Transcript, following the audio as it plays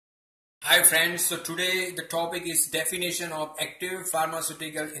Hi friends, so today the topic is definition of active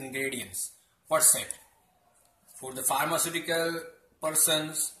pharmaceutical ingredients. What's that? For the pharmaceutical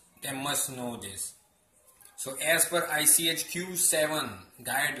persons, they must know this. So as per ICH Q7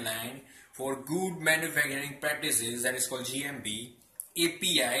 guideline for good manufacturing practices, that is called GMP,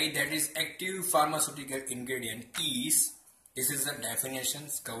 API, that is active pharmaceutical ingredient, this is the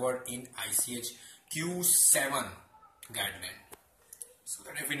definitions covered in ICH Q7 guideline. So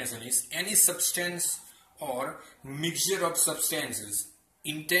the definition is any substance or mixture of substances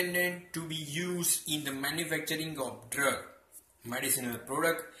intended to be used in the manufacturing of drug, medicinal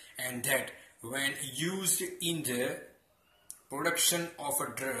product, and that when used in the production of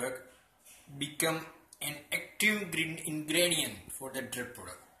a drug become an active ingredient for the drug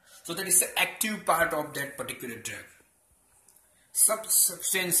product. So that is the active part of that particular drug.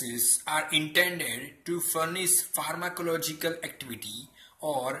 Substances are intended to furnish pharmacological activity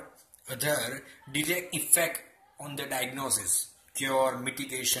or other direct effect on the diagnosis, cure,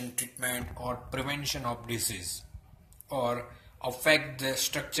 mitigation, treatment, or prevention of disease, or affect the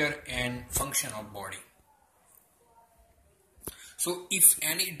structure and function of body. So if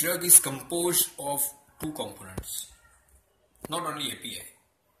any drug is composed of two components, not only API,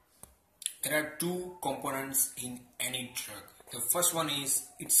 there are two components in any drug. The first one is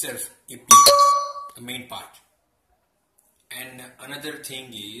itself API, the main part. And another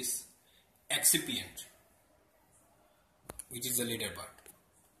thing is excipient, which is the later part.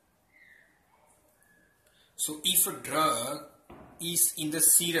 So if a drug is in the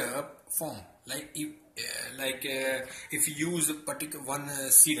syrup form, like if you use a particular one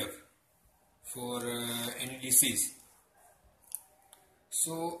syrup for any disease,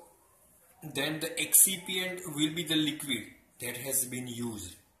 so then the excipient will be the liquid that has been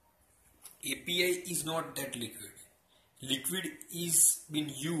used. API is not that liquid. Liquid is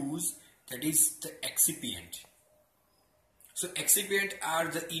been used, that is the excipient. So excipient are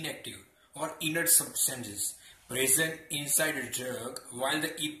the inactive or inert substances present inside a drug, while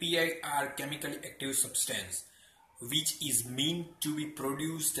the API are chemically active substance which is meant to be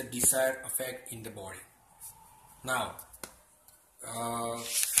produce the desired effect in the body. Now the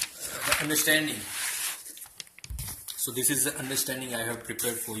understanding. So this is the understanding I have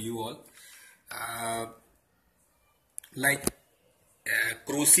prepared for you all.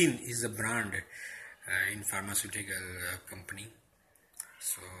 Crocin is a brand in pharmaceutical company.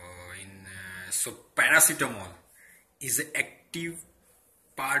 So paracetamol is the active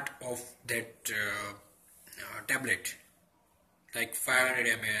part of that tablet, like 500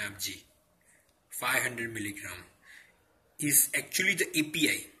 mg, 500 milligram, is actually the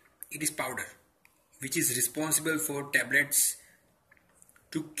API. It is powder, which is responsible for tablets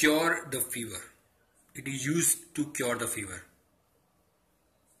to cure the fever. It is used to cure the fever.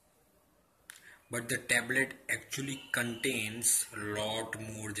 But the tablet actually contains a lot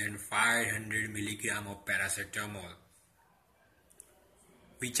more than 500 milligram of paracetamol.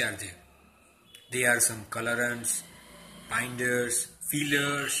 Which are they? They are some colorants, binders,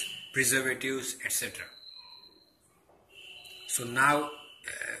 fillers, preservatives, etc. So now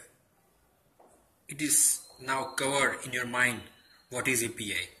it is now covered in your mind what is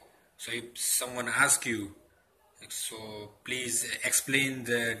API. So if someone asks you, so please explain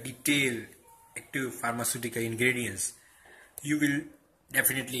the detailed active pharmaceutical ingredients, you will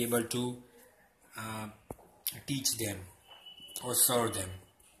definitely able to teach them or serve them.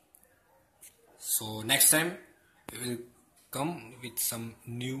 So next time we will come with some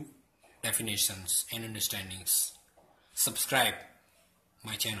new definitions and understandings. Subscribe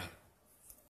my channel.